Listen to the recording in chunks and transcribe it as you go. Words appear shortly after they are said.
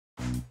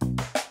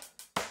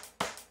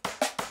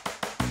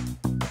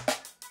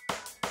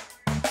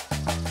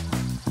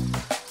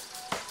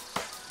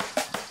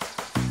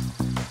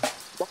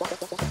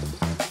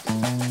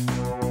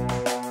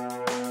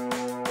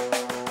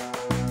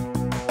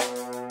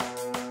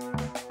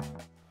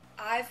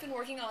I've been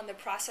working on the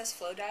process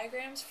flow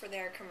diagrams for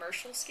their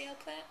commercial scale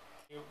plant.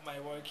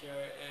 My work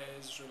here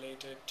is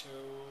related to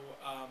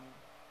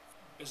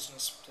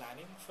business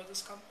planning for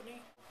this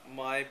company.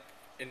 My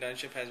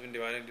internship has been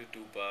divided into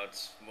two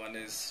parts. One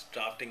is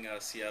drafting a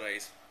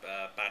CRI's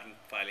patent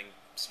filing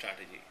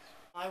strategy.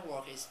 My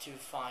work is to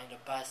find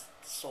the best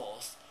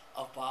source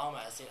of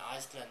biomass in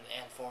Iceland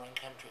and foreign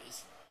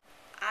countries.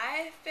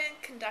 I've been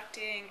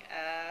conducting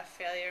a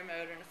failure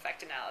mode and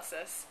effect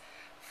analysis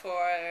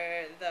for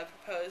the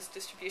proposed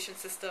distribution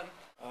system.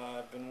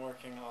 I've been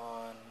working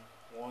on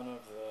one of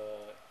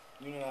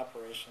the unit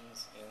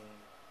operations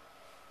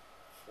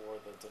for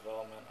the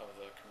development of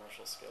the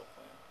commercial scale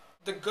plant.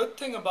 The good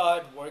thing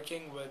about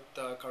working with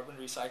Carbon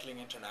Recycling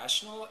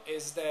International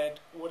is that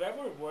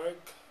whatever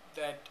work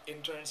that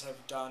interns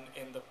have done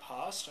in the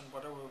past and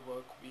whatever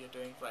work we are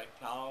doing right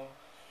now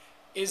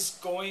is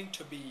going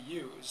to be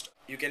used.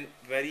 You can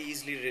very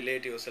easily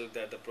relate yourself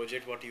that the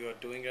project what you are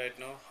doing right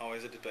now, how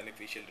is it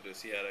beneficial to the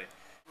CRI?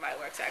 My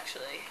work's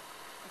actually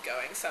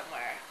going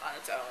somewhere on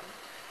its own,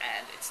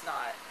 and it's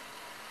not,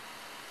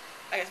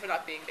 I guess we're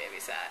not being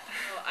babysat.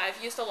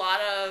 I've used a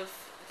lot of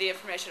the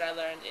information I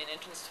learned in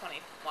Interns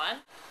 21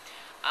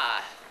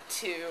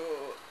 to,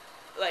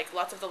 like,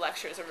 lots of the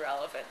lectures are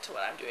relevant to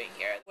what I'm doing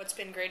here. What's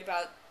been great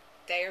about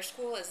their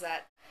school is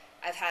that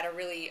I've had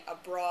a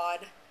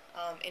broad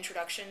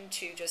introduction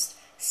to just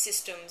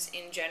systems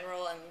in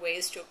general and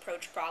ways to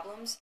approach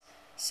problems.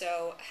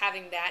 So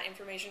having that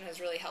information has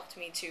really helped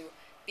me to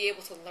be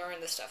able to learn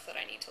the stuff that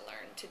I need to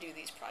learn to do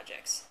these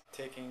projects.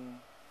 Taking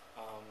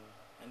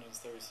Engines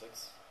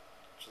 36,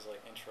 which is like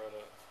intro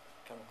to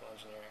chemical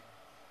engineering,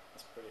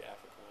 is pretty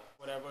applicable.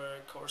 Whatever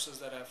courses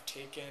that I've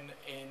taken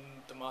in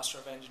the Master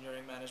of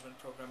Engineering Management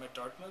program at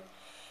Dartmouth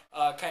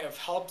kind of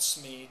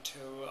helps me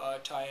to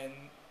tie in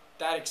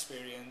that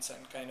experience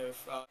and kind of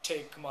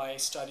take my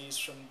studies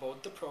from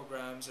both the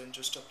programs and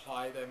just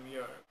apply them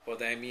here. For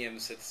the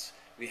M.E.Ms,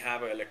 we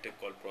have an elective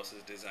called Process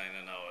Design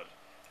in our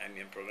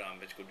M.E.M program,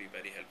 which could be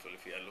very helpful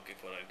if you are looking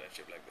for an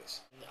internship like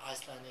this.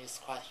 Iceland is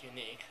quite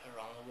unique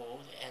around the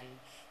world, and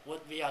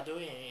what we are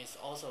doing is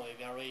also a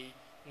very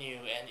new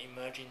and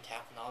emerging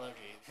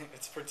technology.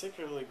 It's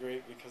particularly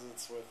great because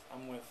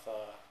I'm with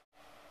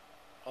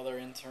other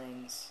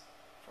interns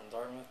from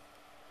Dartmouth,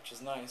 which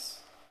is nice.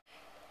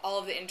 All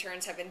of the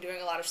interns have been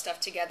doing a lot of stuff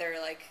together.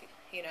 Like,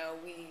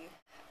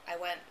 I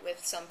went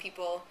with some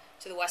people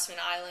to the Westman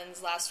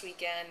Islands last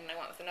weekend, and I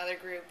went with another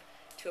group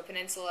to a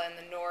peninsula in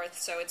the north.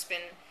 So it's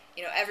been,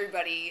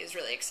 everybody is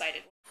really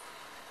excited.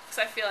 Because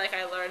I feel like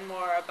I learn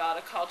more about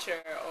a culture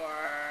or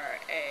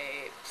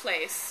a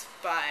place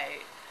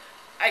by,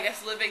 I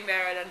guess, living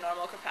there in a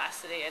normal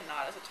capacity and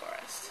not as a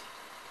tourist.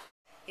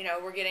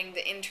 We're getting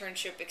the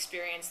internship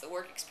experience, the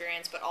work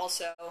experience, but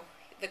also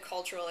the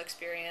cultural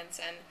experience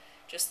and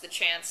just the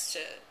chance to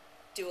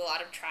do a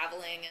lot of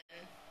traveling,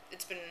 and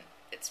it's been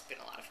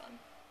a lot of fun.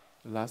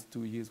 The last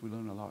 2 years we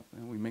learn a lot,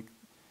 and we make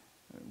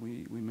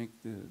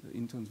the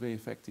interns very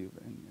effective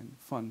and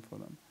fun for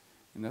them.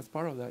 And that's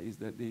part of that is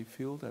that they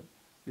feel that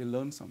they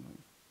learn something,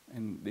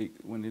 and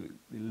when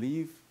they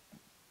leave,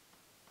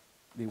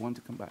 they want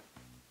to come back.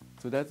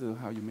 So that's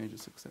how you measure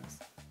success.